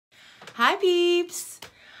Hi peeps!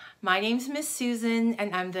 My name's Miss Susan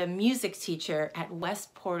and I'm the music teacher at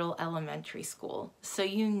West Portal Elementary School, so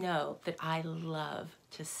you know that I love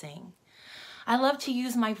to sing. I love to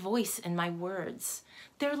use my voice and my words.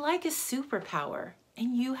 They're like a superpower,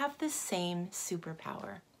 and you have the same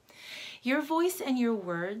superpower. Your voice and your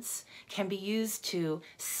words can be used to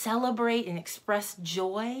celebrate and express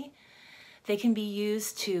joy. They can be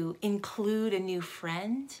used to include a new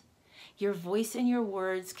friend. Your voice and your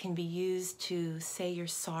words can be used to say you're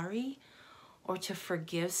sorry, or to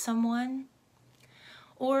forgive someone,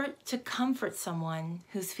 or to comfort someone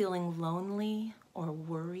who's feeling lonely or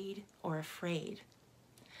worried or afraid.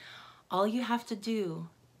 All you have to do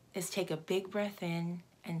is take a big breath in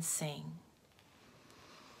and sing.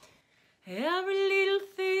 Every little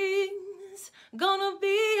thing's gonna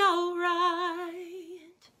be all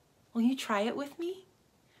right. Will you try it with me?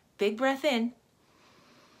 Big breath in.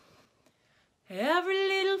 Every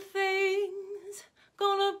little thing's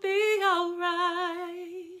gonna be all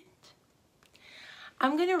right.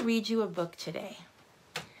 I'm gonna read you a book today.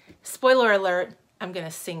 Spoiler alert, I'm gonna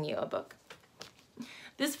sing you a book.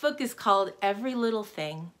 This book is called Every Little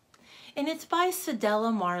Thing, and it's by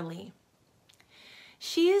Cedella Marley.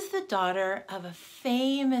 She is the daughter of a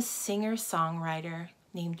famous singer-songwriter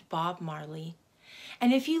named Bob Marley.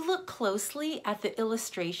 And if you look closely at the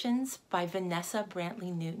illustrations by Vanessa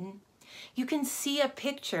Brantley Newton, you can see a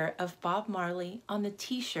picture of Bob Marley on the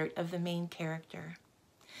t-shirt of the main character.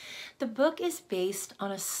 The book is based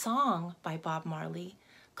on a song by Bob Marley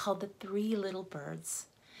called The Three Little Birds,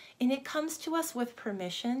 and it comes to us with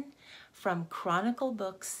permission from Chronicle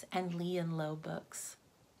Books and Lee and Low Books.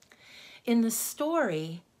 In the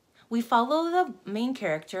story, we follow the main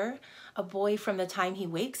character, a boy from the time he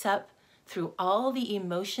wakes up through all the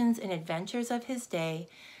emotions and adventures of his day,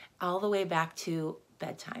 all the way back to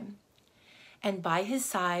bedtime. And by his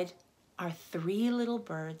side are three little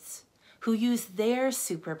birds who use their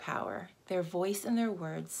superpower, their voice and their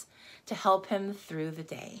words, to help him through the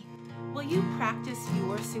day. Will you practice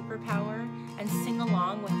your superpower and sing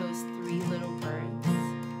along with those three little birds?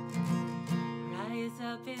 Rise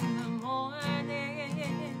up in the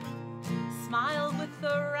morning, smile with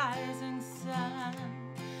the rising sun.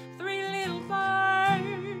 Three little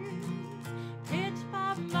birds pitch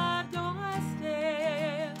by my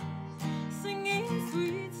doorstep, singing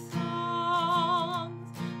sweet songs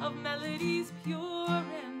of melodies pure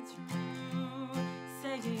and true,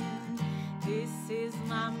 saying, this is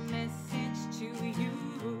my message to you.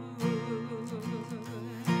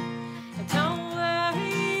 Don't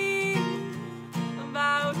worry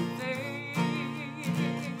about a thing.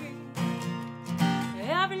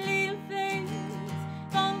 Every little thing's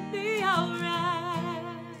gonna be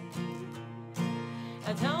alright.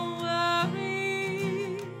 Don't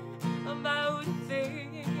worry about a thing.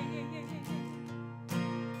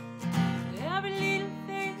 Every little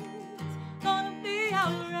thing's gonna be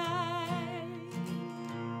alright.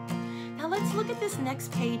 Now let's look at this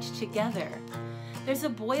next page together. There's a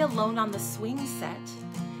boy alone on the swing set,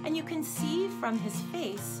 and you can see from his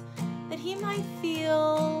face that he might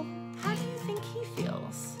feel, how do you think he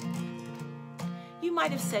feels? You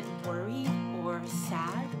might have said worried or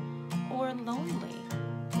sad or lonely.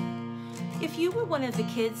 If you were one of the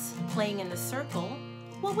kids playing in the circle,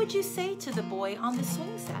 what would you say to the boy on the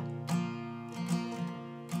swing set?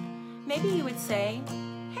 Maybe you would say,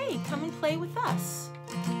 hey, come and play with us.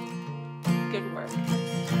 Good work.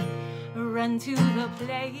 Run to the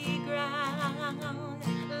playground,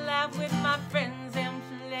 laugh with my friends and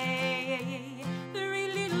play.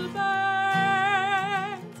 Three little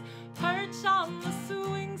birds perch on the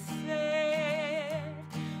swing set,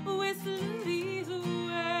 whistling these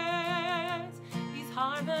words, these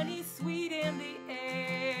harmonies sweet in the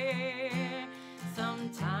air.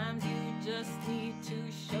 Sometimes you just need to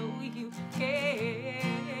show you care.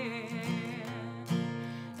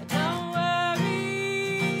 Don't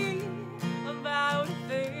worry about a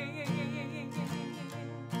thing.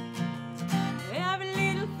 Every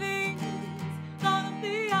little thing's gonna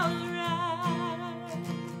be alright.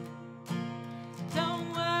 Don't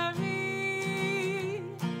worry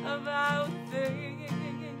about a thing.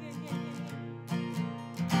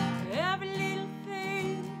 Every little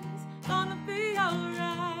thing's gonna be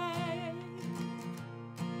alright.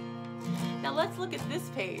 Now let's look at this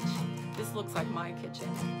page. This looks like my kitchen.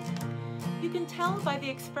 You can tell by the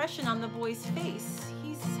expression on the boy's face,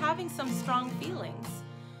 he's having some strong feelings.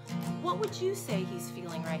 What would you say he's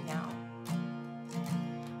feeling right now?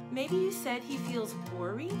 Maybe you said he feels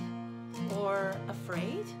worried or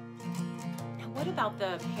afraid. Now what about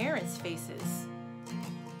the parents' faces?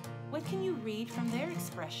 What can you read from their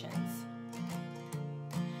expressions?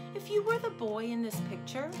 If you were the boy in this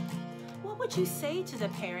picture, what would you say to the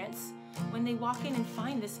parents when they walk in and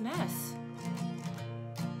find this mess?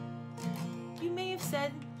 You may have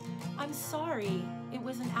said, "I'm sorry, it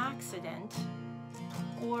was an accident,"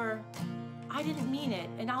 or "I didn't mean it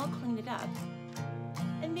and I'll clean it up."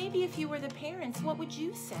 And maybe if you were the parents, what would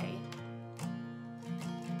you say?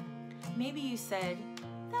 Maybe you said,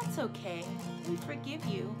 "That's okay, we forgive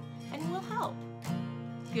you and we'll help."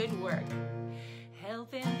 Good work.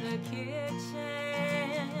 Help in the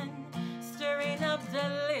kitchen, stirring up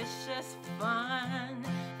delicious fun.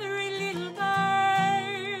 3 little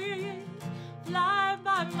birds fly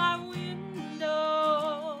by my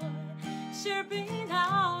window, chirping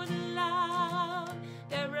out loud.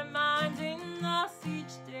 They're reminding us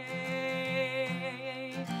each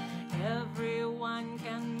day, everyone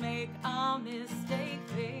can make a mistake,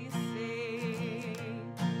 they say.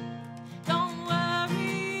 Don't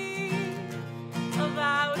worry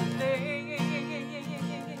about a thing.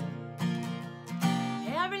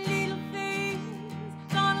 Every little thing's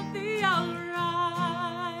gonna be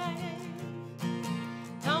alright.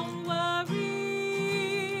 Don't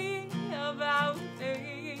worry about a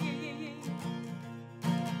thing.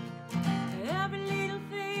 Every little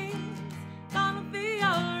thing's gonna be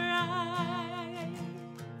alright.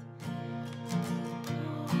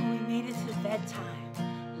 Oh, we made it to bedtime.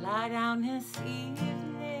 Lie down this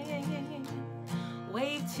evening,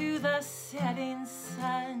 wave to the setting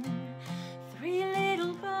sun. 3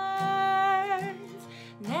 little birds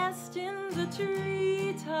nest in the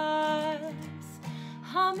treetops,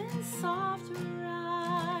 humming soft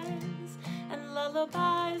rhymes and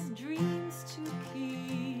lullabies, dreams to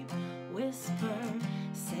keep. Whisper,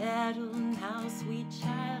 settle now, sweet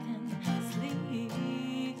child, and sleep.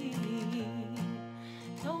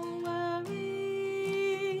 Don't worry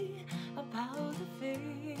about a thing.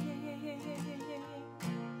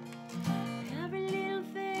 Every little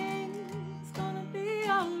thing's gonna be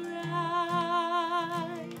alright.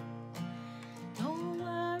 Don't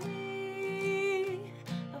worry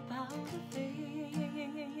about a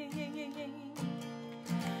thing.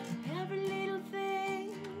 Every little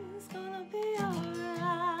thing's gonna be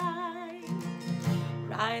alright.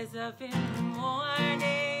 Rise up in the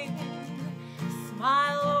morning,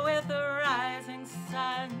 smile with the rising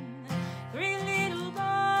sun. 3 little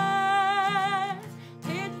birds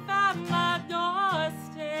pitch by my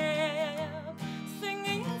doorstep,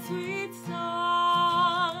 singing sweet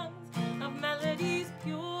songs of melodies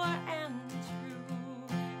pure and true,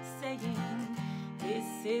 saying, "This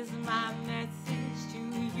is my message to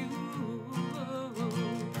you."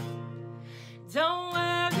 Don't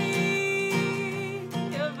worry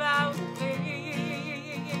about a thing.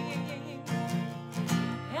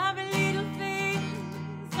 Every little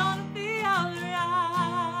thing's gonna be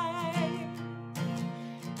alright.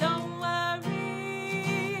 Don't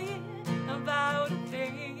worry about a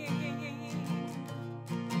thing.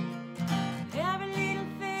 Every little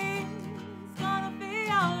thing's gonna be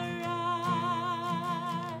alright.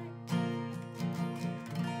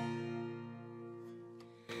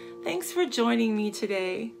 Thanks for joining me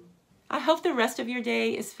today. I hope the rest of your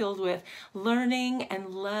day is filled with learning and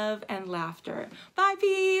love and laughter. Bye,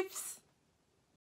 peeps!